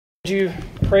you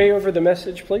pray over the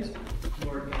message, please?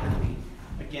 Lord God, we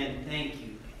again thank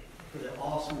you for the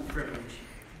awesome privilege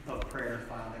of prayer,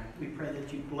 Father. We pray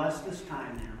that you bless this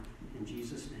time now. In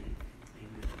Jesus'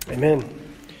 name, amen. Amen.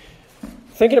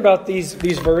 Thinking about these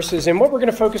verses and what we're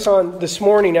going to focus on this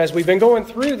morning as we've been going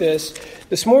through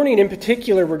this morning in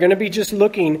particular, we're going to be just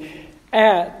looking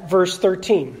at verse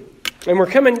 13. And we're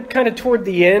coming kind of toward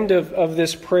the end of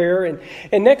this prayer.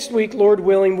 And next week, Lord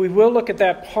willing, we will look at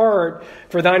that part,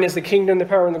 for thine is the kingdom, the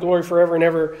power, and the glory forever and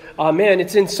ever. Amen.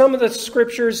 It's in some of the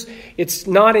scriptures. It's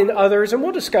not in others. And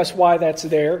we'll discuss why that's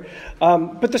there.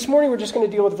 But this morning, we're just going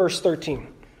to deal with verse 13.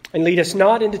 And lead us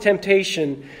not into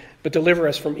temptation, but deliver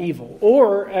us from evil.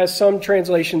 Or, as some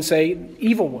translations say,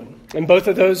 evil one. And both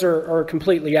of those are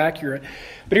completely accurate.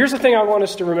 But here's the thing I want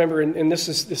us to remember, and this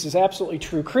is absolutely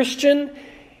true. Christian,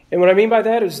 and what I mean by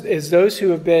that is those who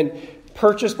have been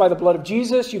purchased by the blood of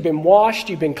Jesus, you've been washed,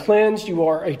 you've been cleansed, you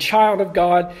are a child of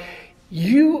God.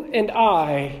 You and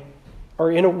I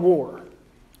are in a war.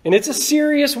 And it's a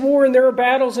serious war, and there are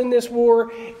battles in this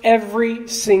war every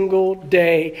single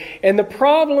day. And the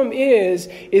problem is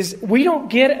we don't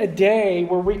get a day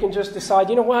where we can just decide,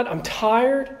 you know what, I'm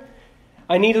tired.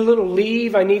 I need a little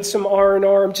leave. I need some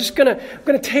R&R. I'm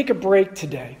gonna take a break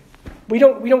today. We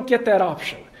don't get that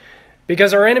option.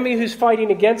 Because our enemy who's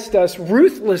fighting against us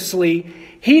ruthlessly,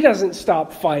 he doesn't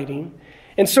stop fighting.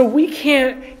 And so we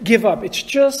can't give up. It's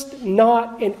just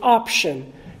not an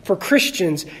option for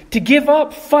Christians to give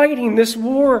up fighting this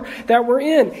war that we're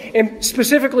in. And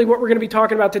specifically what we're going to be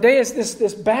talking about today is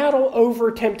this battle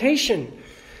over temptation.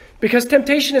 Because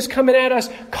temptation is coming at us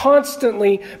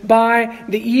constantly by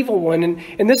the evil one.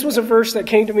 And this was a verse that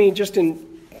came to me just in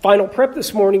final prep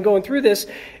this morning going through this.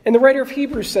 And the writer of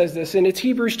Hebrews says this, and it's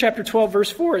Hebrews chapter 12,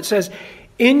 verse 4. It says,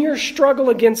 in your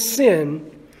struggle against sin,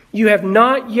 you have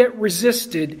not yet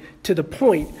resisted to the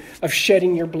point of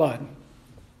shedding your blood.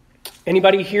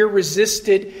 Anybody here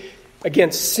resisted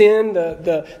against sin,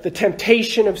 the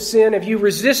temptation of sin? Have you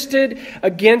resisted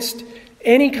against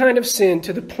any kind of sin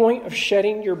to the point of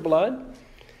shedding your blood?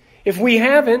 If we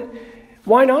haven't,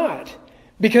 why not?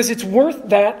 Because it's worth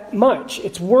that much.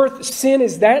 Sin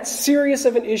is that serious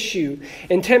of an issue.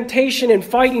 And temptation and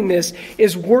fighting this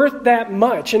is worth that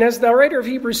much. And as the writer of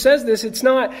Hebrews says this, it's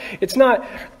not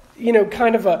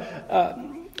kind of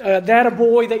that a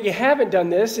boy that you haven't done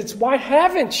this. It's why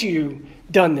haven't you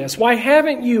done this? Why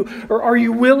haven't you, or are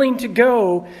you willing to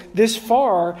go this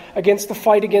far against the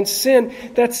fight against sin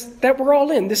that we're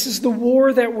all in? This is the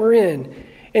war that we're in.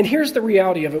 And here's the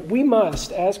reality of it. We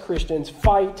must, as Christians,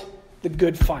 fight the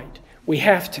good fight. We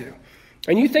have to.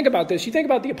 And you think about this. You think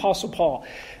about the Apostle Paul.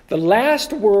 The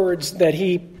last words that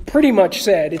he pretty much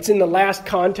said, it's in the last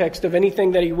context of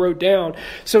anything that he wrote down.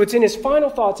 So it's in his final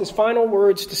thoughts, his final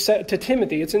words to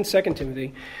Timothy. It's in 2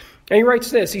 Timothy. And he writes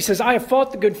this. He says, I have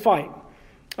fought the good fight.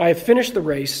 I have finished the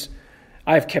race.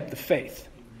 I have kept the faith.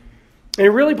 And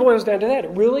it really boils down to that.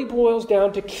 It really boils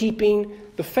down to keeping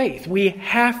the faith. We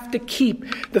have to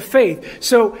keep the faith.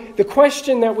 So the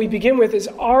question that we begin with is,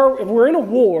 we're in a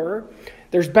war.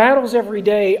 There's battles every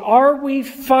day. Are we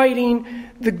fighting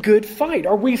the good fight?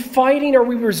 Are we fighting? Are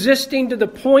we resisting to the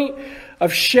point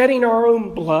of shedding our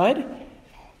own blood?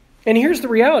 And here's the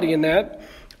reality in that.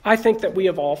 I think that we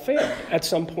have all failed at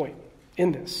some point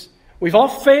in this. We've all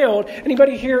failed.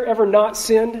 Anybody here ever not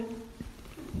sinned?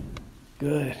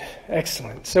 Good.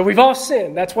 Excellent. So we've all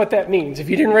sinned. That's what that means. If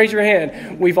you didn't raise your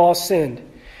hand, we've all sinned.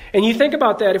 And you think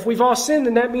about that. If we've all sinned,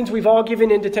 then that means we've all given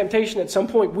into temptation at some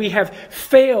point. We have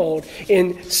failed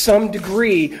in some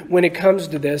degree when it comes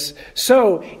to this.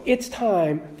 So it's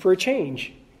time for a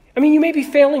change. I mean, you may be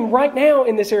failing right now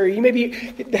in this area. You may be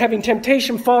having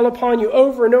temptation fall upon you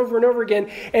over and over and over again,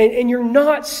 and you're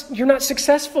not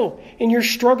successful in your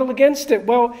struggle against it.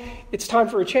 Well, it's time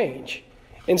for a change.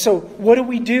 And so what do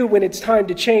we do when it's time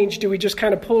to change? Do we just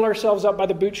kind of pull ourselves up by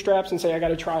the bootstraps and say, I got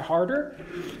to try harder?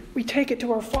 We take it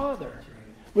to our Father.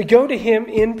 We go to Him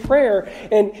in prayer.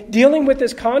 And dealing with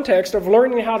this context of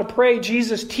learning how to pray,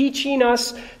 Jesus teaching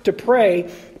us to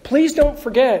pray, please don't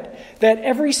forget that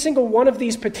every single one of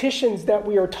these petitions that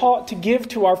we are taught to give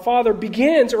to our Father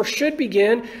begins, or should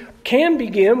begin, can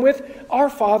begin with our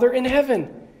Father in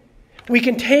heaven. We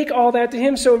can take all that to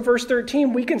Him. So in verse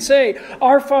 13, we can say,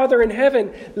 Our Father in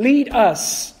heaven, lead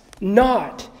us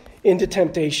not into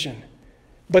temptation,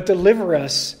 but deliver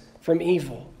us from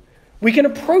evil. We can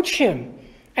approach Him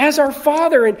as our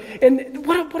Father. And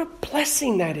what a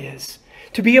blessing that is.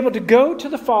 To be able to go to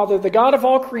the Father, the God of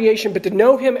all creation, but to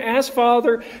know Him as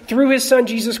Father through His Son,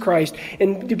 Jesus Christ,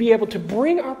 and to be able to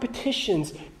bring our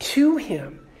petitions to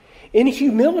Him in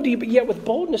humility, but yet with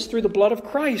boldness through the blood of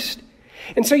Christ.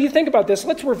 And so you think about this.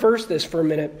 Let's reverse this for a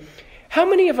minute. How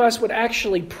many of us would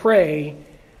actually pray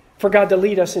for God to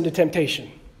lead us into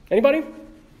temptation? Anybody?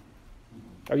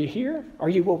 Are you here? Are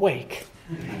you awake?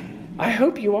 I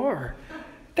hope you are.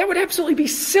 That would absolutely be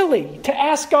silly to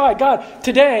ask God, God,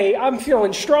 today I'm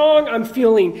feeling strong, I'm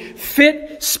feeling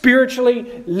fit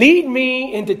spiritually, lead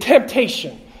me into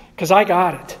temptation because I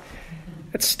got it.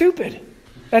 That's stupid.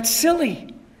 That's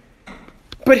silly.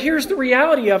 But here's the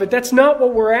reality of it. That's not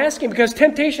what we're asking, because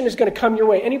temptation is going to come your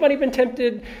way. Anybody been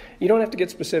tempted? You don't have to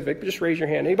get specific, but just raise your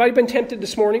hand. Anybody been tempted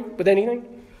this morning with anything?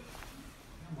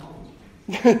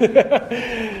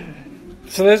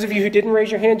 So those of you who didn't raise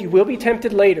your hand, you will be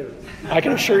tempted later. I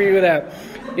can assure you of that.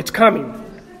 It's coming.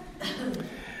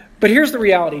 But here's the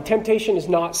reality. Temptation is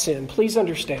not sin. Please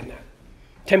understand that.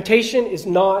 Temptation is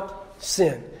not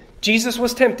sin. Jesus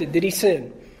was tempted. Did he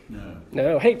sin?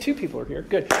 No. Hey, 2 people are here.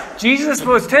 Good. Jesus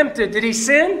was tempted. Did he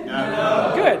sin?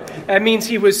 No. Good. That means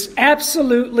he was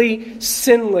absolutely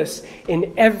sinless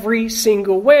in every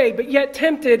single way, but yet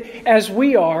tempted as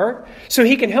we are. So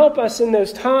he can help us in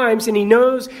those times, and he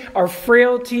knows our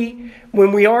frailty.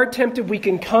 When we are tempted, we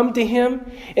can come to him,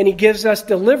 and he gives us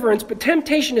deliverance. But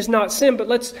temptation is not sin. But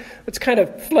let's kind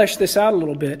of flesh this out a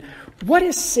little bit. What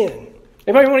is sin?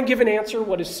 Anybody want to give an answer?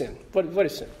 What is sin? What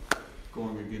is sin?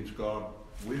 Going against God's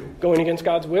will. Going against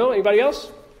God's will. Anybody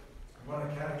else? I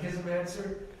want a catechism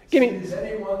answer. Give me. Sin is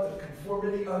any want of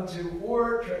conformity unto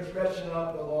or transgression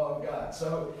of the law of God.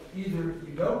 So either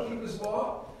you don't keep his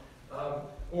law,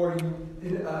 or you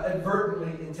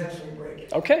inadvertently, intentionally break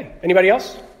it. Okay. Anybody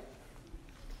else?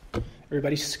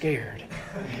 Everybody's scared.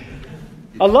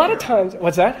 A lot of times,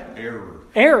 what's that?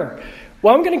 Error.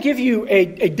 Well, I'm going to give you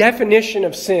a definition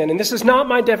of sin, and this is not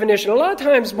my definition. A lot of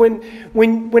times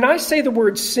when I say the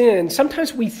word sin,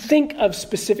 sometimes we think of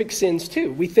specific sins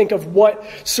too. We think of what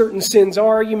certain sins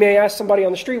are. You may ask somebody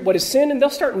on the street, what is sin? And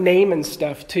they'll start naming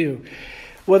stuff too.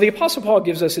 Well, the Apostle Paul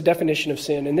gives us a definition of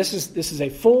sin, and this is a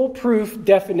foolproof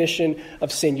definition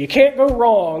of sin. You can't go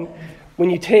wrong when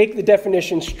you take the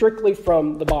definition strictly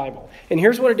from the Bible. And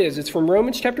here's what it is. It's from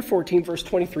Romans chapter 14, verse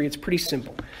 23. It's pretty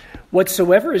simple.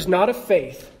 Whatsoever is not of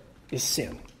faith is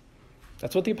sin.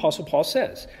 That's what the Apostle Paul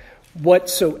says.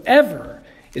 Whatsoever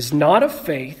is not of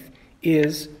faith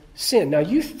is sin. Now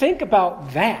you think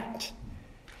about that,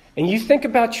 and you think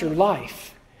about your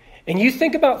life, and you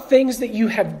think about things that you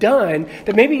have done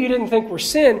that maybe you didn't think were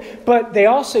sin, but they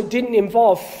also didn't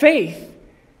involve faith.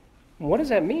 What does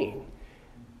that mean?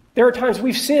 There are times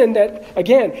we've sinned that,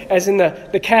 again, as in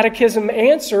the catechism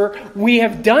answer, we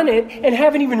have done it and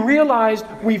haven't even realized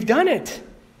we've done it.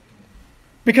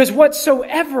 Because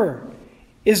whatsoever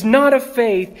is not of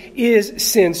faith is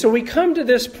sin. So we come to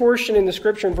this portion in the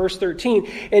Scripture in verse 13,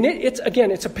 and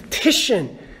it's a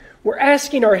petition. We're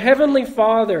asking our Heavenly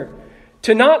Father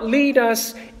to not lead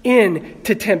us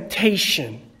into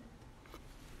temptation.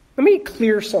 Let me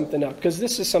clear something up, because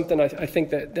this is something I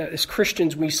think that as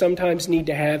Christians we sometimes need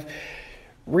to have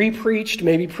repreached,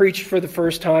 maybe preached for the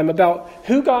first time, about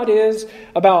who God is,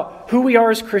 about who we are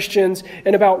as Christians,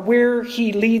 and about where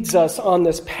He leads us on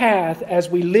this path as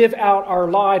we live out our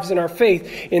lives and our faith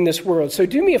in this world. So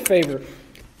do me a favor.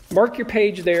 Mark your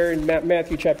page there in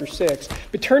Matthew chapter 6,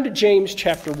 but turn to James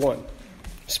chapter 1.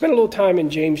 Spend a little time in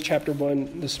James chapter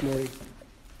 1 this morning.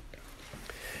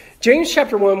 James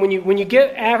chapter 1, when you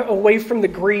get away from the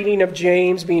greeting of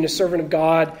James being a servant of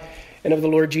God and of the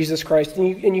Lord Jesus Christ,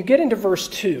 and you get into verse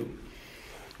 2,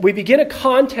 we begin a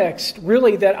context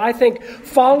really that I think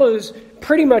follows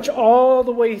pretty much all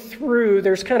the way through.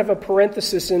 There's kind of a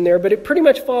parenthesis in there, but it pretty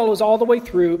much follows all the way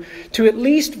through to at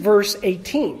least verse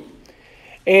 18.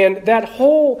 And that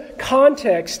whole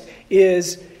context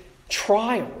is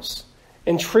trials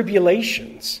and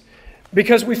tribulations.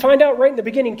 Because we find out right in the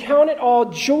beginning, count it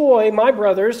all joy, my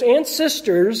brothers and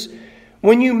sisters,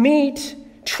 when you meet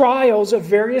trials of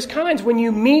various kinds, when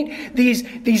you meet these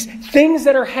things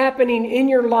that are happening in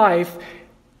your life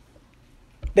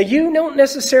that you don't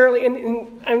necessarily,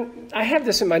 and I have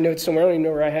this in my notes somewhere, I don't even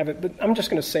know where I have it, but I'm just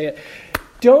going to say it.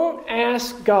 Don't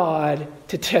ask God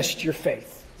to test your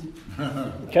faith.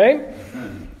 Okay?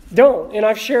 Don't. And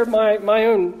I've shared my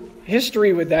own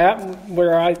history with that,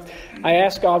 where I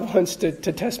asked God once to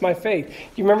test my faith. Do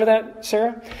you remember that,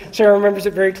 Sarah? Sarah remembers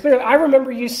it very clearly. I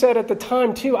remember you said at the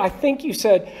time, too, I think you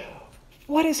said,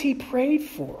 what has he prayed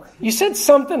for? You said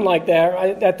something like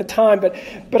that at the time,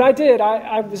 but I did.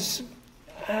 I was,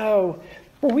 were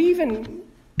we even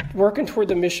working toward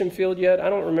the mission field yet? I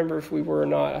don't remember if we were or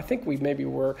not. I think we maybe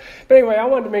were. But anyway, I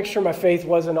wanted to make sure my faith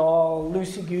wasn't all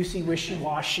loosey-goosey,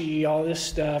 wishy-washy, all this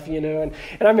stuff, and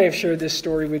I may have shared this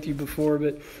story with you before,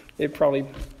 but it probably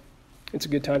it's a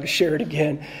good time to share it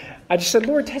again. I just said,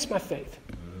 Lord, test my faith.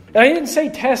 And I didn't say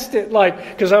test it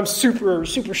because I'm super,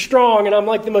 super strong and I'm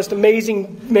like the most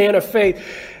amazing man of faith.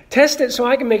 Test it so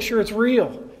I can make sure it's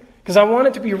real. Because I want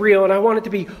it to be real and I want it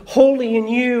to be wholly in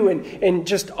you and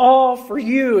just all for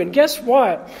you. And guess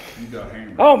what?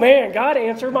 Oh man, God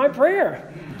answered my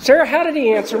prayer. Sarah, how did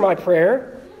he answer my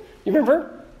prayer? You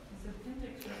remember?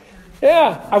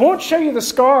 Yeah, I won't show you the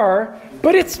scar,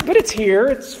 but it's here.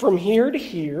 It's from here to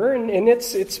here, and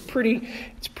it's pretty.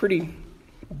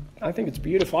 I think it's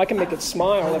beautiful. I can make it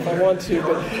smile if I want to.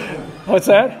 But what's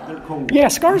that? They're cool. Yeah,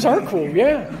 scars are cool.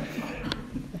 Yeah.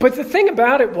 But the thing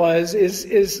about it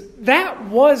is that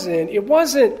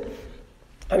wasn't.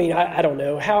 I mean, I don't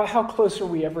know how close are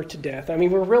we ever to death? I mean,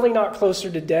 we're really not closer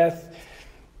to death.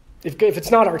 If it's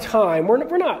not our time, we're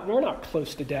not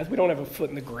close to death. We don't have a foot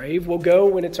in the grave. We'll go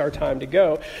when it's our time to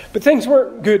go. But things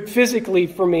weren't good physically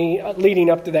for me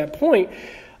leading up to that point.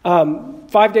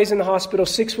 5 days in the hospital,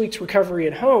 6 weeks recovery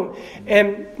at home,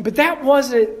 but that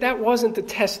wasn't the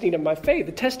testing of my faith.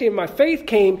 The testing of my faith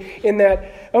came in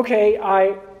that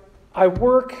I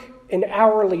work an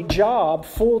hourly job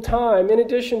full time in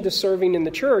addition to serving in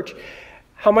the church.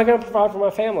 How am I going to provide for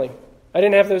my family? I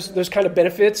didn't have those kind of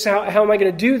benefits. How am I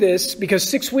going to do this? Because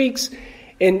 6 weeks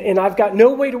and I've got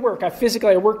no way to work.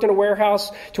 I worked in a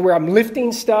warehouse to where I'm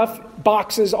lifting stuff,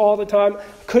 boxes all the time.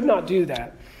 Could not do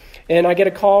that. And I get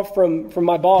a call from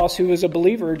my boss, who is a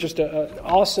believer, just an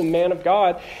awesome man of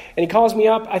God. And he calls me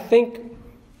up,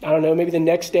 maybe the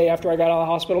next day after I got out of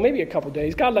the hospital, maybe a couple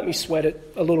days. God let me sweat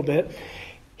it a little bit.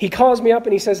 He calls me up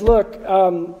and he says, look,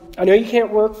 I know you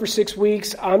can't work for 6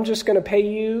 weeks. I'm just going to pay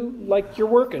you like you're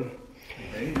working.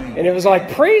 Amen. And it was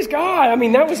like, praise God. I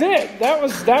mean, that was it. That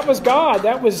was God.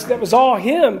 That was all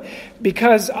him,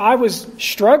 because I was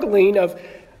struggling of,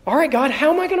 all right, God,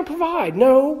 how am I going to provide?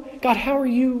 No, God, how are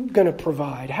you going to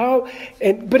provide?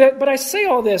 But I say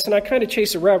all this, and I kind of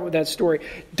chase a rabbit with that story.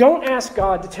 Don't ask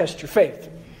God to test your faith,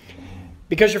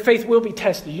 because your faith will be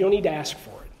tested. You don't need to ask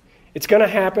for it. It's going to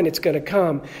happen. It's going to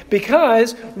come,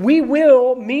 because we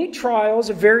will meet trials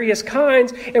of various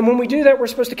kinds. And when we do that, we're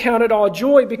supposed to count it all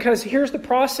joy, because here's the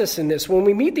process in this. When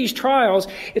we meet these trials,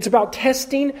 it's about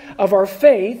testing of our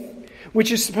faith,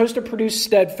 which is supposed to produce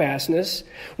steadfastness,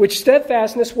 which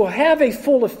steadfastness will have a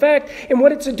full effect. And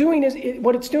what it's doing is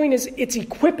it's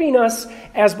equipping us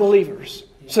as believers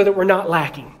so that we're not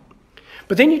lacking.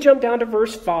 But then you jump down to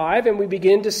verse 5 and we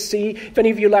begin to see if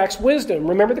any of you lacks wisdom.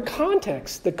 Remember the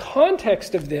context. The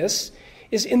context of this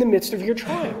is in the midst of your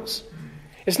trials.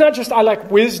 It's not just I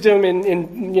lack wisdom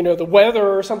in the weather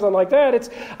or something like that. It's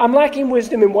I'm lacking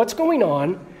wisdom in what's going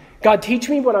on. God, teach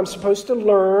me what I'm supposed to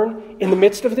learn in the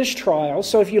midst of this trial.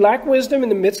 So if you lack wisdom in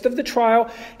the midst of the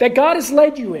trial that God has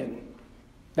led you in,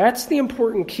 that's the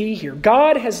important key here.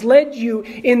 God has led you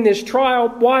in this trial.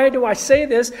 Why do I say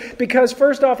this? Because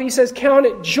first off, he says, count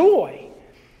it joy.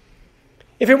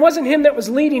 If it wasn't him that was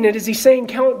leading it, is he saying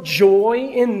count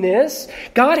joy in this?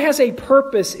 God has a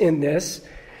purpose in this.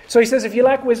 So he says, if you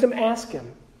lack wisdom, ask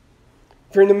him.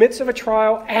 If you're in the midst of a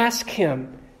trial, ask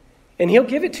him. And he'll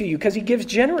give it to you, because he gives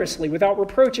generously without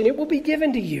reproach, and it will be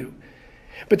given to you.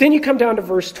 But then you come down to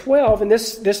verse 12, and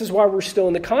this is why we're still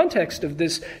in the context of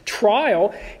this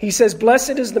trial. He says,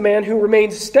 blessed is the man who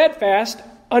remains steadfast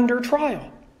under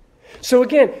trial. So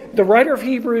again, the writer of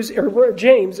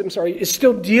James is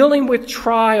still dealing with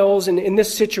trials in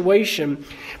this situation.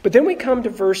 But then we come to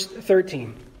verse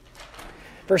 13.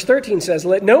 Verse 13 says,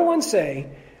 let no one say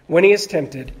when he is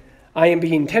tempted, I am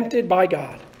being tempted by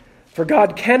God. For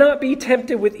God cannot be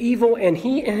tempted with evil, and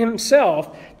he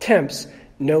himself tempts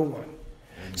no one.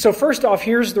 So first off,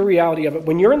 here's the reality of it.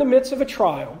 When you're in the midst of a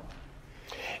trial,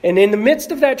 and in the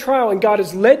midst of that trial, and God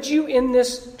has led you in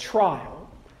this trial,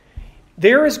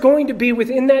 there is going to be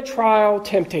within that trial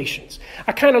temptations.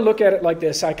 I kind of look at it like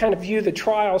this. I kind of view the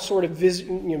trial sort of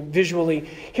visually.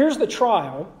 Here's the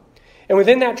trial. And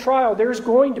within that trial, there's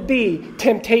going to be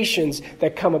temptations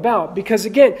that come about. Because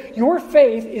again, your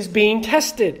faith is being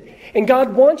tested. And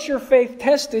God wants your faith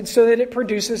tested so that it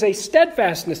produces a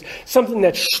steadfastness, something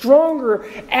that's stronger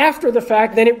after the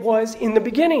fact than it was in the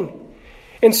beginning.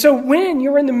 And so when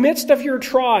you're in the midst of your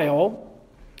trial,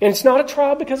 and it's not a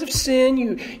trial because of sin,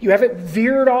 you haven't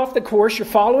veered off the course, you're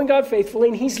following God faithfully,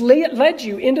 and he's led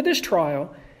you into this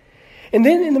trial. And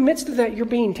then in the midst of that, you're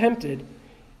being tempted.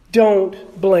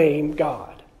 Don't blame God.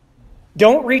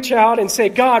 Don't reach out and say,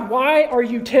 God, why are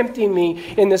you tempting me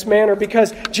in this manner?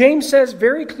 Because James says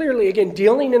very clearly, again,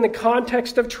 dealing in the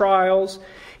context of trials,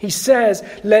 he says,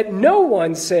 let no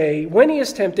one say when he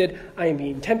is tempted, I am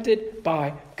being tempted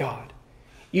by God.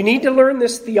 You need to learn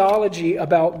this theology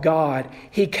about God.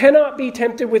 He cannot be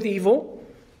tempted with evil,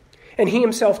 and he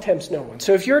himself tempts no one.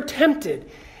 So if you're tempted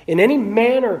in any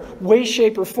manner, way,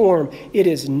 shape, or form, it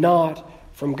is not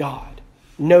from God.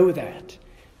 Know that.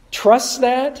 Trust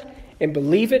that and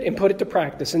believe it and put it to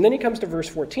practice. And then he comes to verse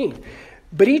 14.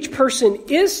 But each person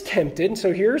is tempted,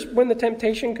 so here's when the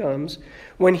temptation comes,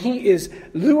 when he is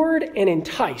lured and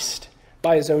enticed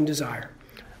by his own desire.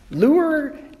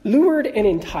 Lured and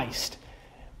enticed.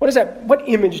 What is that? What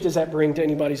image does that bring to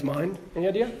anybody's mind? Any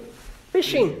idea?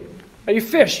 Fishing. You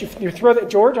fish. You throw that.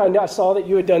 George, I saw that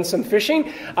you had done some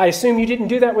fishing. I assume you didn't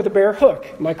do that with a bare hook.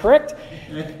 Am I correct?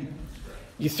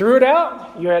 You threw it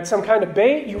out. You had some kind of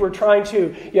bait. You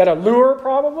had a lure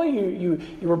probably. You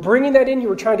were bringing that in. You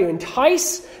were trying to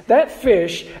entice that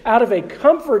fish out of a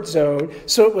comfort zone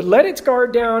so it would let its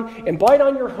guard down and bite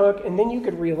on your hook, and then you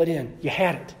could reel it in. You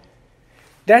had it.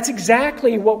 That's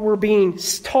exactly what we're being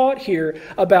taught here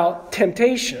about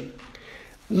temptation.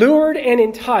 Lured and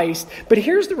enticed. But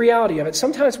here's the reality of it.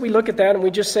 Sometimes we look at that and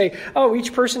we just say, oh,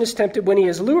 each person is tempted when he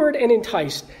is lured and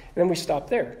enticed. And then we stop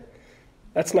there.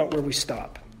 That's not where we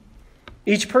stop.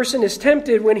 Each person is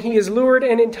tempted when he is lured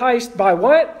and enticed by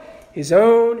what? His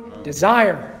own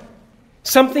desire.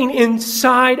 Something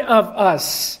inside of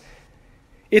us.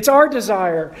 It's our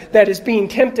desire that is being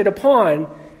tempted upon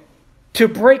to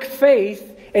break faith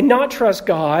and not trust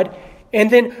God, and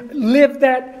then live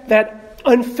that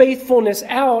unfaithfulness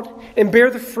out and bear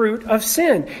the fruit of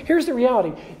sin. Here's the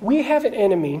reality. We have an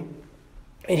enemy,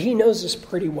 and he knows us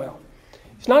pretty well.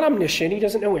 He's not omniscient. He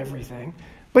doesn't know everything.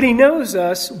 But he knows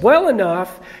us well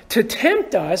enough to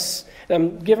tempt us. And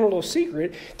I'm giving a little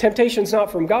secret. Temptation's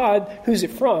not from God. Who's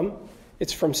it from?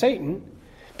 It's from Satan.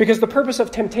 Because the purpose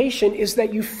of temptation is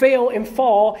that you fail and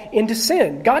fall into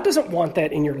sin. God doesn't want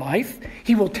that in your life.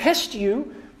 He will test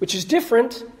you, which is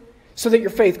different, so that your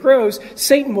faith grows.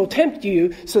 Satan will tempt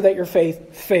you so that your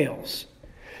faith fails.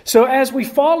 So as we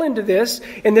fall into this,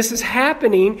 and this is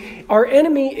happening, our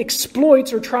enemy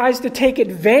exploits or tries to take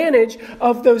advantage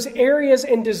of those areas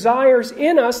and desires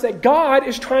in us that God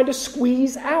is trying to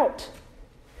squeeze out.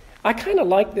 I kind of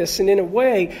like this, and in a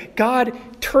way, God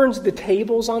turns the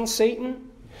tables on Satan.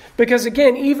 Because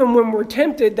again, even when we're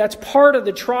tempted, that's part of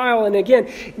the trial. And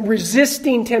again,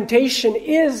 resisting temptation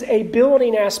is a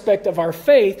building aspect of our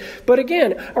faith. But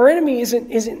again, our enemy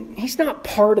he's not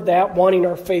part of that, wanting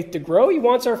our faith to grow. He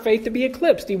wants our faith to be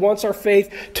eclipsed. He wants our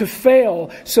faith to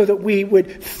fail so that we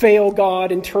would fail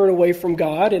God and turn away from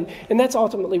God. And that's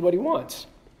ultimately what he wants.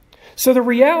 So the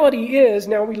reality is,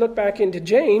 now we look back into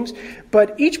James,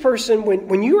 but each person,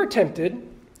 when you are tempted,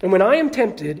 and when I am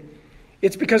tempted,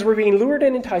 it's because we're being lured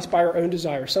and enticed by our own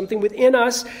desire. Something within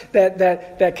us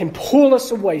that can pull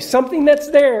us away. Something that's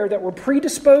there that we're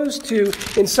predisposed to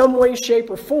in some way,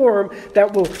 shape, or form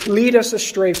that will lead us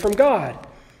astray from God.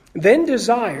 Then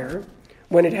desire,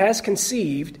 when it has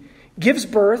conceived, gives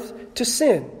birth to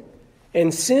sin.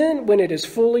 And sin, when it is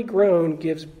fully grown,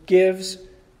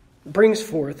 brings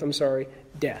forth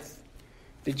death.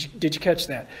 Did you catch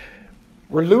that?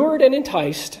 We're lured and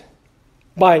enticed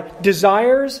by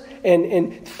desires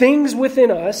and things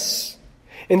within us.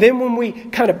 And then when we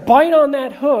kind of bite on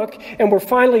that hook and we're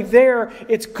finally there,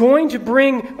 it's going to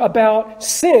bring about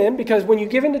sin, because when you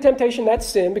give in to temptation, that's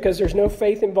sin, because there's no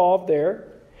faith involved there.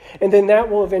 And then that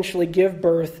will eventually give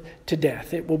birth to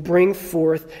death. It will bring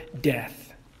forth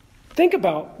death. Think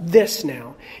about this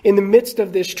now in the midst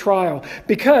of this trial,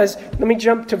 because let me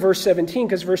jump to verse 17,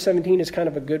 because verse 17 is kind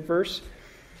of a good verse.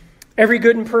 Every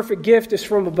good and perfect gift is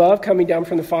from above, coming down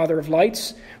from the Father of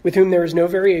lights, with whom there is no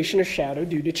variation of shadow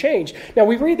due to change. Now,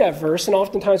 we read that verse, and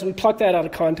oftentimes we pluck that out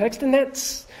of context, and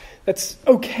that's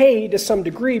okay to some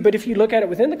degree. But if you look at it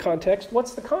within the context,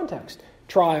 what's the context?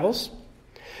 Trials.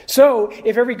 So,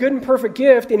 if every good and perfect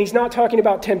gift, and he's not talking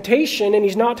about temptation, and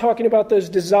he's not talking about those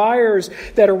desires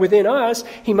that are within us,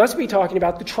 he must be talking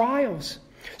about the trials.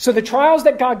 So the trials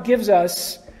that God gives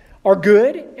us are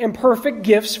good and perfect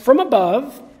gifts from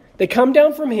above. They come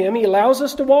down from him. He allows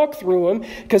us to walk through them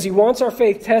because he wants our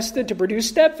faith tested to produce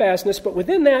steadfastness. But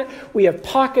within that, we have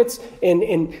pockets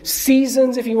and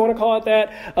seasons, if you want to call it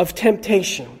that, of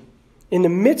temptation. In the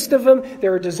midst of them,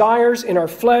 there are desires in our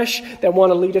flesh that want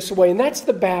to lead us away. And that's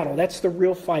the battle. That's the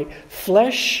real fight.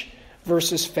 Flesh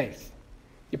versus faith.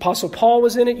 The Apostle Paul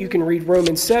was in it. You can read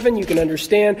Romans 7. You can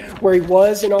understand where he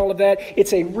was in all of that.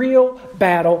 It's a real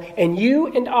battle, and you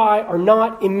and I are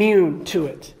not immune to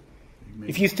it.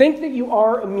 If you think that you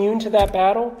are immune to that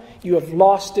battle, you have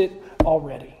lost it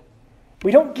already.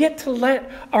 We don't get to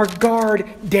let our guard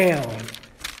down.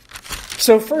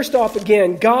 So first off,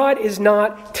 again, God is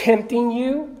not tempting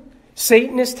you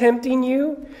Satan is tempting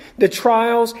you. The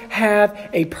trials have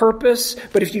a purpose.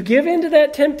 But if you give in to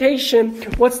that temptation,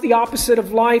 what's the opposite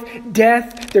of life?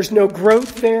 Death. There's no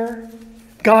growth there.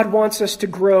 God wants us to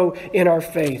grow in our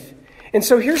faith. And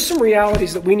so here's some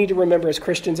realities that we need to remember as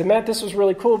Christians. And Matt, this was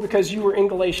really cool because you were in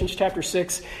Galatians chapter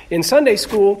 6 in Sunday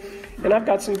school, and I've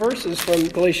got some verses from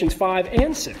Galatians 5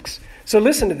 and 6. So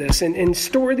listen to this and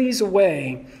store these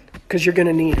away because you're going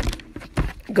to need them.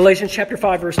 Galatians chapter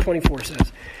 5 verse 24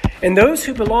 says, "And those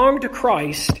who belong to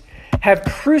Christ have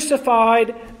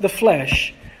crucified the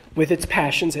flesh with its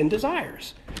passions and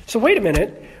desires." So wait a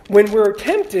minute. When we're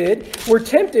tempted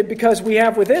because we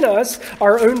have within us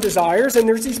our own desires and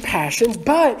there's these passions.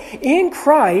 But in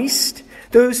Christ,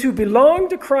 those who belong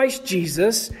to Christ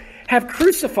Jesus have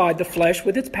crucified the flesh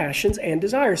with its passions and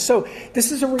desires. So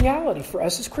this is a reality for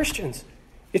us as Christians.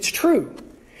 It's true.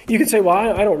 You can say, well,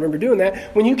 I don't remember doing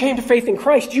that. When you came to faith in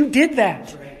Christ, you did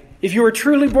that. If you were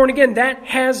truly born again, that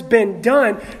has been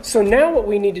done. So now what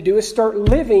we need to do is start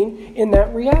living in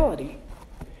that reality.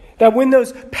 That when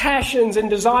those passions and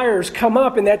desires come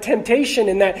up and that temptation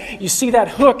and that you see that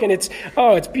hook and it's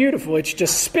beautiful. It's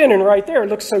just spinning right there. It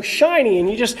looks so shiny and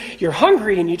you're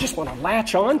hungry and you just want to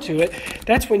latch onto it.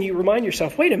 That's when you remind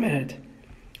yourself, wait a minute,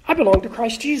 I belong to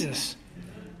Christ Jesus.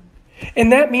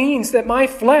 And that means that my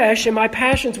flesh and my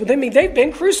passions within me, they've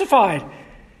been crucified.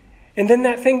 And then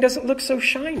that thing doesn't look so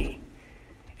shiny.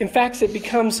 In fact, it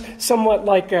becomes somewhat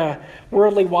like a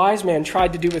worldly wise man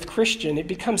tried to do with Christian. It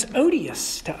becomes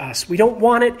odious to us. We don't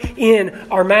want it in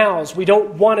our mouths. We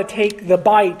don't want to take the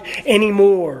bite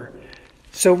anymore.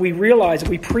 So we realize,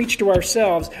 we preach to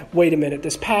ourselves, wait a minute,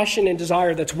 this passion and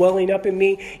desire that's welling up in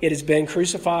me, it has been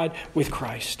crucified with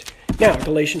Christ. Now,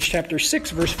 Galatians chapter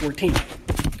 6, verse 14.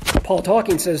 Paul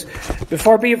talking says, "But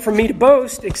far be it from me to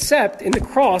boast except in the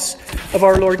cross of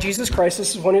our Lord Jesus Christ."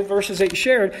 This is one of the verses that you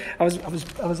shared. I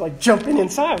was like jumping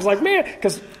inside. I was like, man,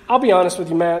 because I'll be honest with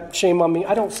you, Matt, shame on me.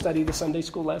 I don't study the Sunday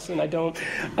school lesson. I don't.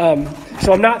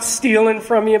 So I'm not stealing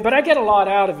from you, but I get a lot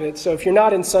out of it. So if you're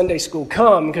not in Sunday school,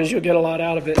 come because you'll get a lot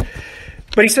out of it.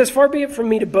 But he says, "Far be it from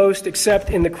me to boast except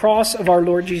in the cross of our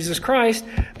Lord Jesus Christ,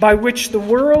 by which the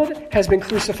world has been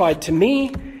crucified to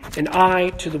me and I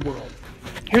to the world."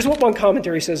 Here's what one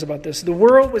commentary says about this. The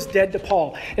world was dead to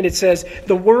Paul. And it says,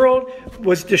 the world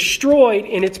was destroyed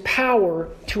in its power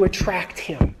to attract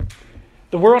him.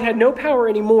 The world had no power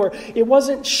anymore. It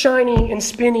wasn't shiny and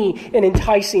spinny and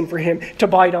enticing for him to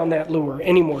bite on that lure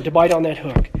anymore, to bite on that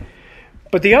hook.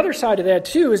 But the other side of that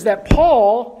too is that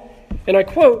Paul, and I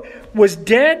quote, was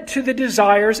dead to the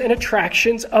desires and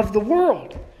attractions of the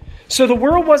world. So the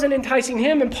world wasn't enticing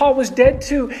him, and Paul was dead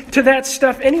to that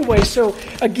stuff anyway. So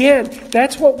again,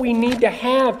 that's what we need to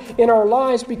have in our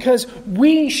lives because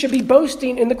we should be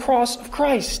boasting in the cross of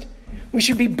Christ. We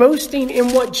should be boasting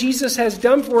in what Jesus has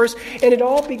done for us, and it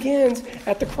all begins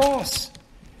at the cross.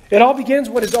 It all begins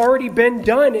what has already been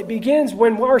done. It begins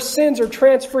when our sins are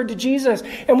transferred to Jesus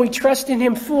and we trust in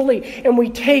Him fully and we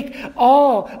take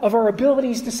all of our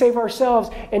abilities to save ourselves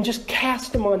and just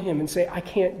cast them on Him and say, I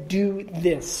can't do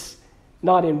this.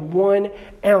 Not in 1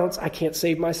 ounce, I can't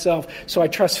save myself. So I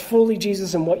trust fully,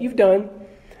 Jesus, in what you've done,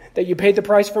 that you paid the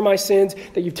price for my sins,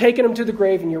 that you've taken them to the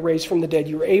grave and you're raised from the dead.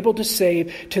 You're able to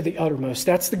save to the uttermost.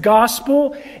 That's the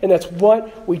gospel, and that's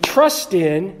what we trust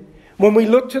in when we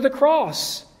look to the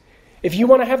cross. If you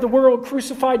want to have the world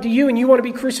crucified to you and you want to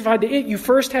be crucified to it, you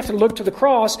first have to look to the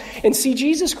cross and see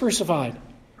Jesus crucified.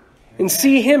 And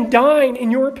see Him dying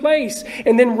in your place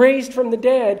and then raised from the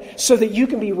dead so that you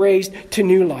can be raised to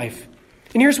new life.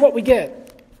 And here's what we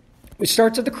get. We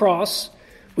start at the cross.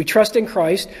 We trust in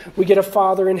Christ. We get a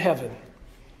Father in heaven.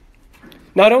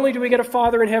 Not only do we get a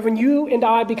Father in heaven, you and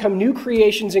I become new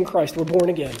creations in Christ. We're born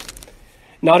again.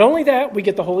 Not only that, we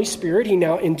get the Holy Spirit. He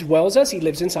now indwells us. He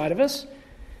lives inside of us.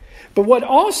 But what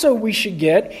also we should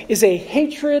get is a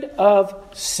hatred of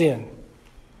sin.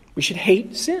 We should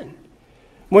hate sin.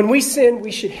 When we sin,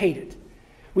 we should hate it.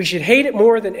 We should hate it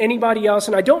more than anybody else.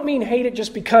 And I don't mean hate it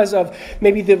just because of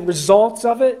maybe the results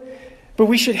of it. But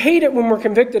we should hate it when we're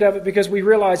convicted of it because we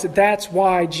realize that that's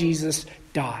why Jesus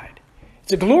died.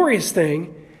 It's a glorious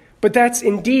thing, but that's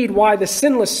indeed why the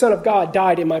sinless Son of God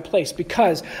died in my place,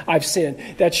 because I've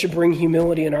sinned. That should bring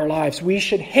humility in our lives. We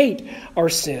should hate our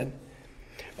sin.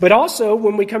 But also,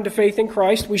 when we come to faith in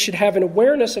Christ, we should have an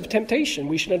awareness of temptation.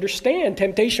 We should understand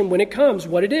temptation when it comes,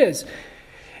 what it is.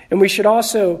 And we should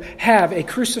also have a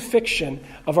crucifixion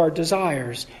of our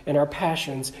desires and our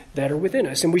passions that are within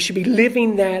us. And we should be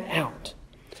living that out.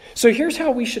 So here's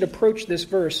how we should approach this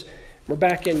verse. We're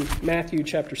back in Matthew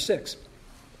chapter 6.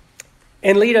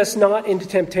 And lead us not into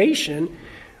temptation.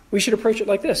 We should approach it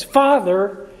like this.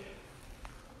 Father,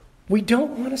 we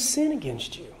don't want to sin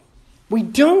against you. We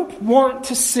don't want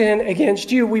to sin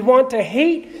against you. We want to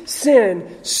hate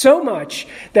sin so much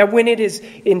that when it is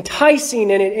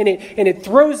enticing and it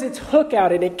throws its hook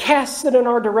out and it casts it in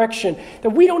our direction, that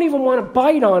we don't even want to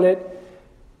bite on it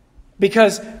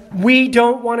because we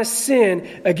don't want to sin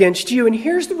against you. And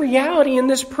here's the reality in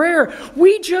this prayer.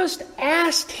 We just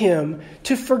asked Him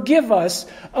to forgive us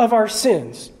of our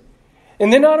sins.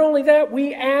 And then not only that,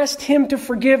 we asked Him to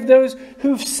forgive those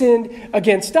who've sinned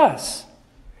against us.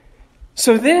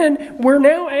 So then we're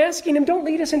now asking Him, don't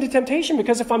lead us into temptation,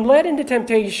 because if I'm led into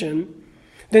temptation,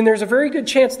 then there's a very good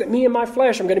chance that me and my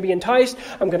flesh, I'm going to be enticed,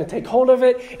 I'm going to take hold of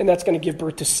it, and that's going to give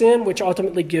birth to sin, which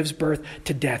ultimately gives birth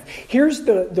to death. Here's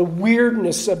the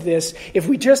weirdness of this. If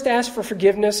we just ask for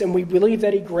forgiveness and we believe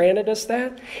that He granted us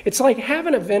that, it's like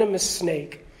having a venomous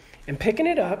snake and picking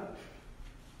it up.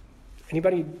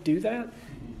 Anybody do that?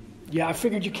 Yeah, I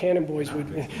figured you Cannon boys would.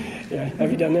 Yeah,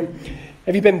 have you done them?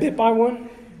 Have you been bit by one?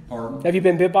 Pardon? Have you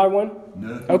been bit by one?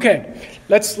 No. Okay,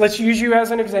 let's use you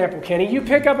as an example, Kenny. You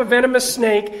pick up a venomous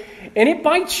snake and it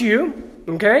bites you,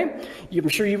 okay? I'm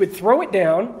sure you would throw it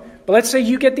down. But let's say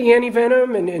you get the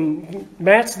anti-venom and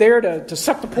Matt's there to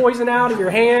suck the poison out of your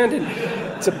hand.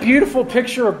 And it's a beautiful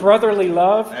picture of brotherly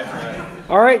love. That's right.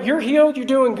 All right, you're healed, you're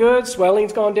doing good,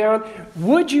 swelling's gone down.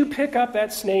 Would you pick up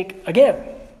that snake again?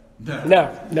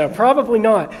 No, probably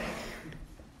not.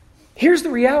 Here's the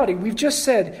reality. We've just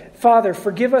said, Father,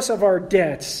 forgive us of our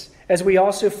debts as we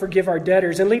also forgive our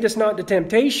debtors, and lead us not into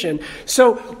temptation.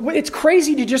 So it's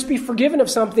crazy to just be forgiven of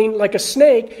something like a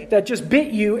snake that just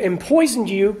bit you and poisoned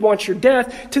you, wants your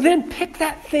death, to then pick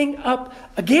that thing up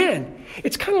again.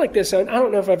 It's kind of like this. I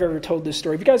don't know if I've ever told this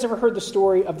story. Have you guys ever heard the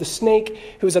story of the snake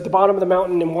who was at the bottom of the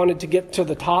mountain and wanted to get to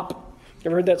the top?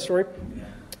 Ever heard that story?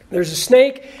 There's a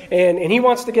snake, and he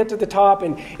wants to get to the top,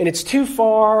 and it's too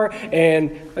far.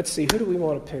 And let's see, who do we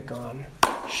want to pick on?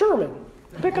 Sherman.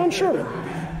 Pick on Sherman.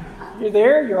 You're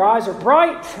there, your eyes are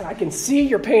bright, I can see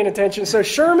you're paying attention. So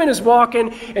Sherman is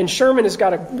walking, and Sherman has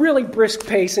got a really brisk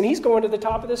pace, and he's going to the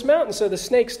top of this mountain. So the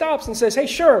snake stops and says, hey,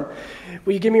 Sherman,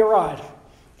 will you give me a ride?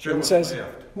 Sherman says,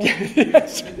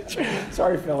 yes.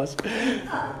 Sorry, Phyllis.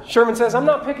 Sherman says, I'm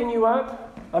not picking you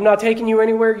up. I'm not taking you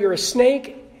anywhere. You're a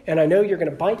snake, and I know you're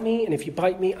going to bite me, and if you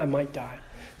bite me, I might die.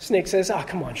 Snake says,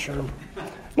 come on, Sherman. I'm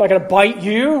not going to bite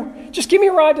you. Just give me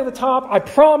a ride to the top. I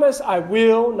promise I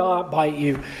will not bite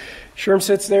you. Sherm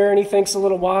sits there and he thinks a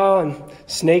little while, and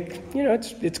Snake,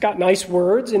 it's got nice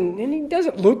words, and he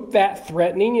doesn't look that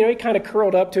threatening. He kind of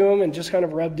curled up to him and just kind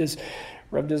of rubbed his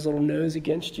little nose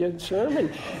against you,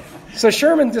 Sherman. So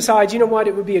Sherman decides, it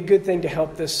would be a good thing to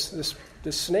help this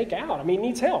snake out. I mean, it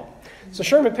needs help. So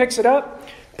Sherman picks it up,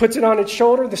 puts it on its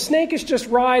shoulder. The snake is just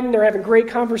riding. They're having great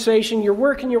conversation. You're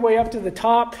working your way up to the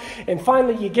top, and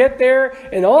finally you get there,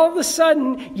 and all of a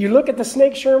sudden you look at the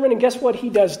snake, Sherman, and guess what he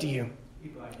does to you?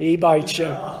 He bites you.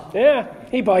 Yeah,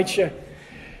 he bites you.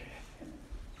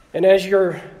 And as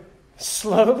you're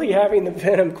slowly having the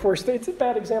venom course, it's a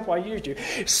bad example, I used you.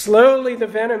 Slowly the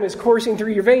venom is coursing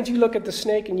through your veins. You look at the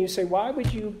snake and you say, why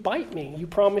would you bite me? You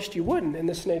promised you wouldn't. And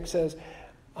the snake says,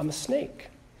 I'm a snake.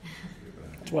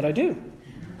 That's what I do.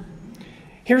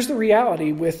 Here's the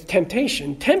reality with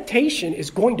temptation. Temptation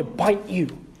is going to bite you.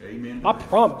 Amen. I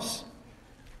promise.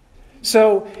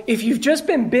 So if you've just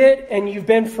been bit and you've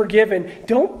been forgiven,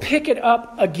 don't pick it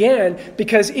up again,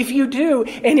 because if you do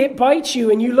and it bites you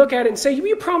and you look at it and say,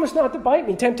 you promised not to bite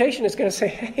me, temptation is going to say,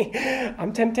 hey,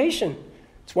 I'm temptation.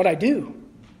 It's what I do.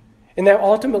 And that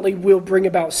ultimately will bring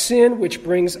about sin, which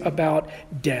brings about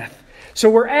death. So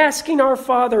we're asking our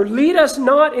Father, lead us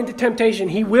not into temptation.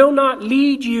 He will not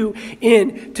lead you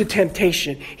into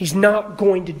temptation. He's not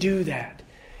going to do that.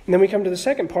 And then we come to the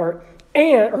second part,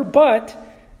 but...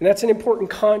 And that's an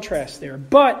important contrast there.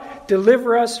 But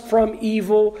deliver us from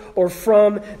evil, or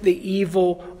from the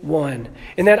evil one.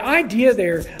 And that idea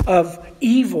there of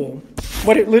evil,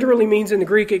 what it literally means in the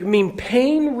Greek, it means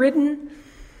pain-ridden,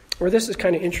 or this is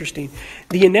kind of interesting,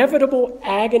 the inevitable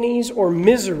agonies or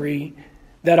misery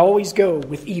that always go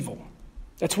with evil.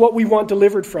 That's what we want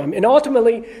delivered from. And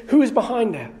ultimately, who is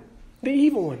behind that? The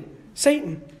evil one,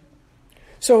 Satan.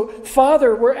 So,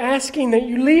 Father, we're asking that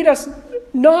you lead us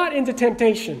not into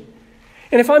temptation.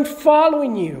 And if I'm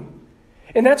following you,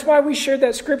 and that's why we shared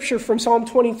that scripture from Psalm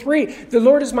 23, the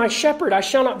Lord is my shepherd, I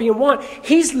shall not be in want.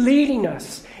 He's leading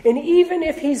us. And even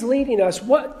if He's leading us,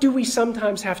 what do we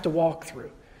sometimes have to walk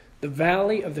through? The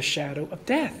valley of the shadow of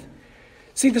death.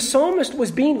 See, the psalmist was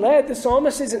being led. The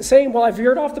psalmist isn't saying, well, I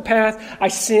veered off the path, I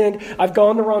sinned, I've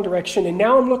gone the wrong direction, and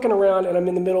now I'm looking around and I'm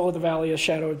in the middle of the valley of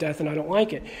shadow of death and I don't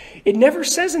like it. It never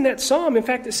says in that psalm, in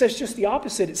fact, it says just the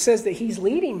opposite. It says that He's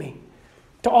leading me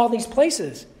to all these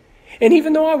places. And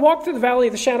even though I walk through the valley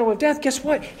of the shadow of death, guess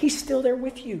what? He's still there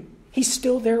with you. He's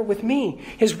still there with me.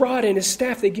 His rod and his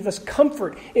staff, they give us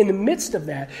comfort in the midst of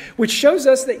that, which shows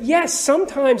us that, yes,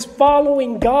 sometimes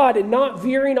following God and not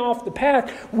veering off the path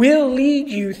will lead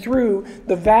you through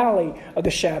the valley of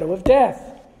the shadow of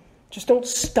death. Just don't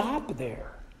stop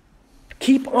there.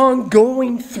 Keep on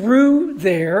going through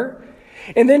there,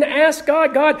 and then ask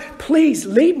God, God, please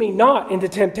lead me not into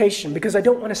temptation, because I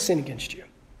don't want to sin against you.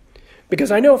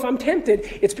 Because I know if I'm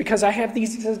tempted, it's because I have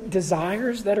these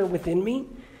desires that are within me.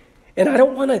 And I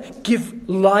don't want to give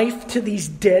life to these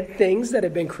dead things that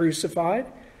have been crucified.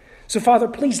 So, Father,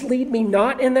 please lead me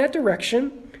not in that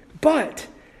direction, but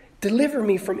deliver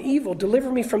me from evil.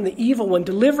 Deliver me from the evil one.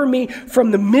 Deliver me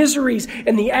from the miseries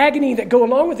and the agony that go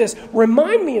along with this.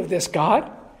 Remind me of this,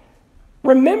 God.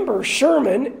 Remember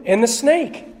Sherman and the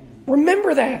snake.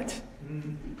 Remember that.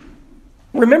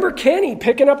 Remember Kenny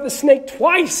picking up the snake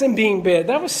twice and being bit.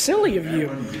 That was silly of you.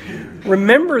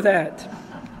 Remember that.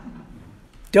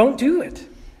 Don't do it.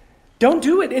 Don't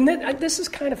do it. And then, this is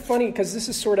kind of funny because this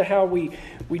is sort of how we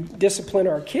discipline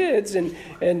our kids. And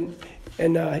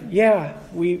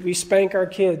we spank our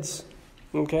kids.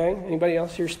 Okay? Anybody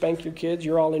else here spank your kids?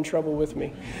 You're all in trouble with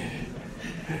me.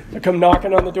 I come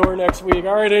knocking on the door next week.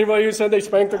 All right, anybody who said they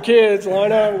spanked their kids,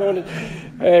 line up.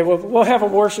 Hey, we'll have a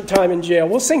worship time in jail.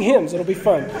 We'll sing hymns. It'll be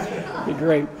fun. It'll be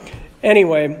great.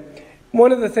 Anyway,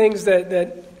 one of the things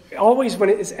that always when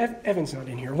Evan's not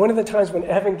in here, one of the times when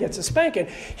Evan gets a spanking,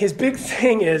 his big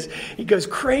thing is he goes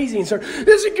crazy and starts,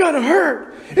 is it going to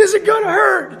hurt? Is it going to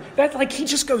hurt? That's like he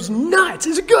just goes nuts.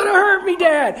 Is it going to hurt me,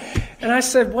 Dad? And I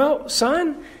said, well,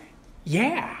 son,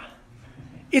 yeah,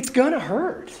 it's going to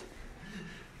hurt.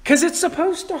 Because it's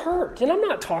supposed to hurt. And I'm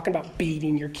not talking about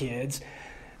beating your kids.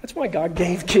 That's why God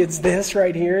gave kids this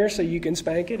right here, so you can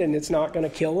spank it and it's not going to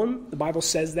kill them. The Bible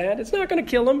says that. It's not going to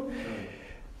kill them.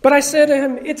 But I said to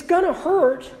him, it's going to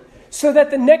hurt so that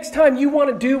the next time you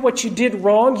want to do what you did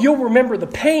wrong, you'll remember the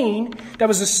pain that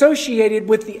was associated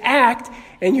with the act,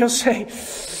 and you'll say,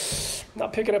 I'm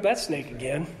not picking up that snake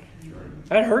again.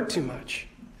 That hurt too much.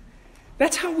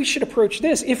 That's how we should approach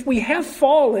this. If we have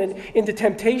fallen into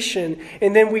temptation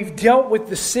and then we've dealt with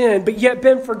the sin, but yet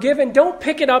been forgiven, don't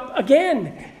pick it up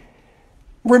again.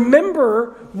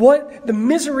 Remember what the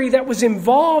misery that was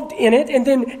involved in it, and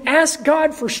then ask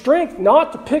God for strength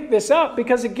not to pick this up.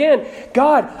 Because again,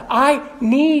 God, I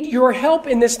need your help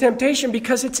in this temptation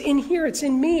because it's in here. It's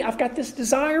in me. I've got this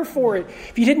desire for it.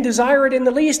 If you didn't desire it in the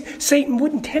least, Satan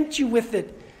wouldn't tempt you with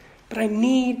it. But I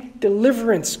need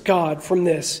deliverance, God, from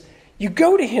this. You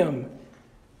go to him.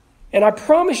 And I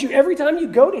promise you, every time you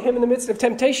go to him in the midst of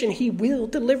temptation, he will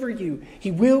deliver you.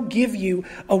 He will give you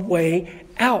a way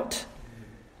out.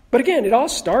 But again, it all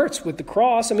starts with the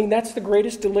cross. I mean, that's the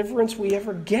greatest deliverance we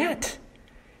ever get.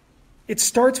 It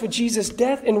starts with Jesus'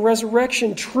 death and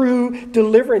resurrection, true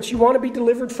deliverance. You want to be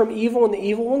delivered from evil and the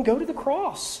evil one? Go to the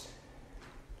cross.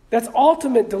 That's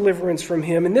ultimate deliverance from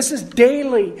him. And this is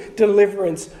daily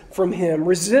deliverance from him.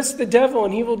 Resist the devil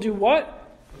and he will do what?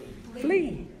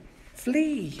 Flee.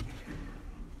 Flee.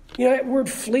 You know, that word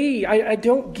flee, I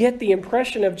don't get the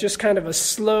impression of just kind of a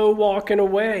slow walking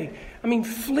away. I mean,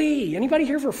 flee. Anybody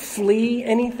here ever flee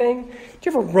anything? Do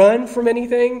you ever run from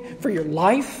anything for your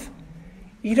life?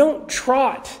 You don't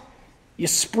trot. You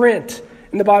sprint.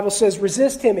 And the Bible says,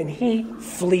 resist him and he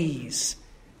flees.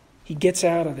 He gets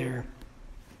out of there.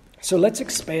 So let's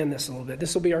expand this a little bit.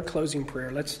 This will be our closing prayer.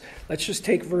 Let's just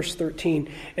take verse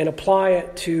 13 and apply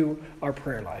it to our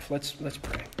prayer life. Let's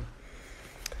pray.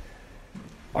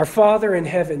 Our Father in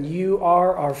heaven, you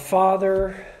are our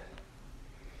Father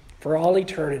for all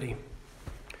eternity.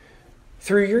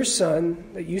 Through your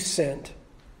Son that you sent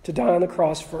to die on the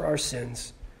cross for our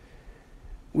sins,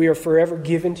 we are forever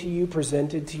given to you,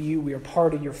 presented to you. We are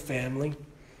part of your family.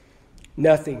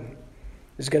 Nothing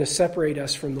is going to separate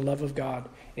us from the love of God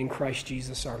in Christ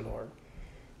Jesus our Lord.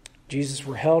 Jesus,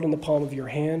 we're held in the palm of your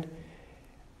hand.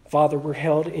 Father, we're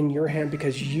held in your hand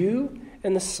because you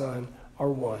and the Son are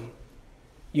one.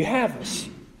 You have us.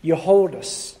 You hold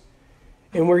us.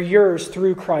 And we're yours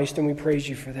through Christ, and we praise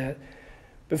you for that.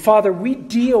 But Father, we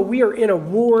are in a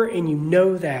war, and you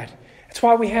know that. That's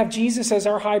why we have Jesus as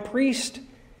our high priest,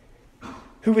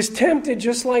 who was tempted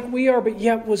just like we are, but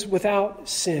yet was without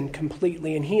sin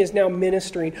completely. And he is now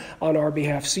ministering on our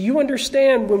behalf. So you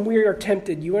understand when we are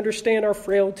tempted. You understand our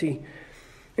frailty.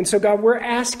 And so, God, we're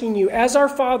asking you, as our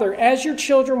Father, as your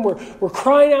children, we're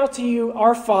crying out to you,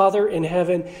 our Father in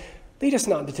heaven, lead us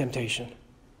not into temptation.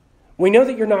 We know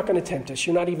that you're not going to tempt us.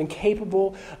 You're not even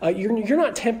capable. You're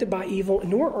not tempted by evil,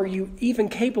 nor are you even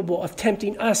capable of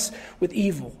tempting us with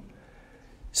evil.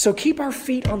 So keep our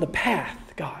feet on the path.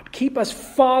 God. Keep us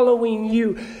following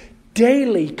you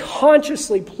daily,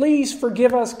 consciously. Please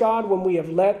forgive us, God, when we have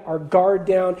let our guard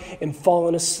down and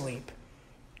fallen asleep,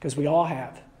 because we all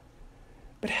have.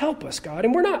 But help us, God.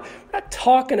 And we're not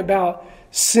talking about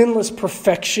sinless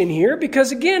perfection here,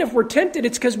 because again, if we're tempted,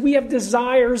 it's because we have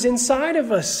desires inside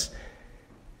of us.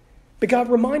 But God,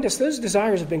 remind us those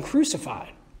desires have been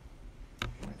crucified.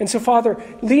 And so, Father,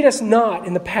 lead us not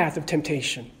in the path of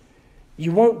temptation.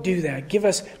 You won't do that. Give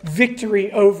us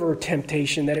victory over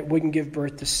temptation, that it wouldn't give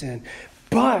birth to sin.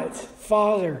 But,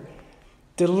 Father,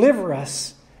 deliver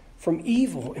us from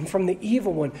evil and from the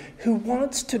evil one who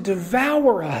wants to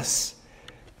devour us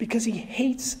because he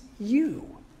hates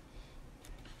you.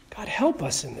 God, help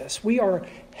us in this. We are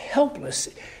helpless.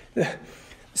 The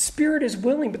spirit is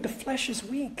willing, but the flesh is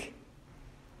weak.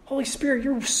 Holy Spirit,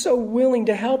 you're so willing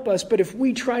to help us, but if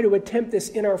we try to attempt this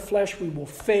in our flesh, we will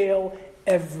fail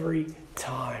every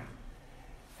time.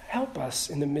 Help us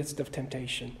in the midst of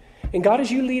temptation. And God, as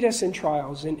you lead us in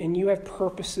trials, and you have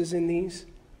purposes in these,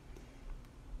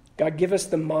 God, give us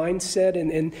the mindset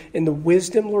and the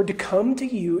wisdom, Lord, to come to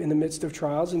you in the midst of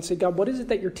trials and say, God, what is it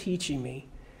that you're teaching me?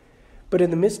 But in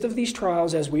the midst of these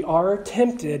trials, as we are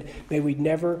tempted, may we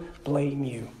never blame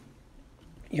you.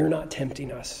 You're not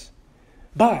tempting us.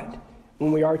 But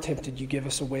when we are tempted, you give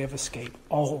us a way of escape.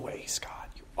 Always, God.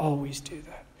 You always do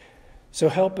that. So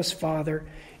help us, Father,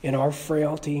 in our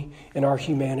frailty, in our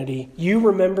humanity. You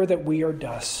remember that we are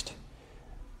dust,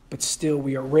 but still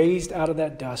we are raised out of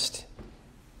that dust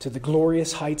to the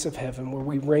glorious heights of heaven where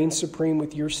we reign supreme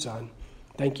with your Son.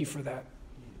 Thank you for that.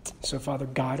 So, Father,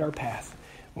 guide our path.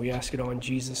 We ask it all in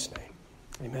Jesus' name.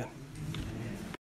 Amen.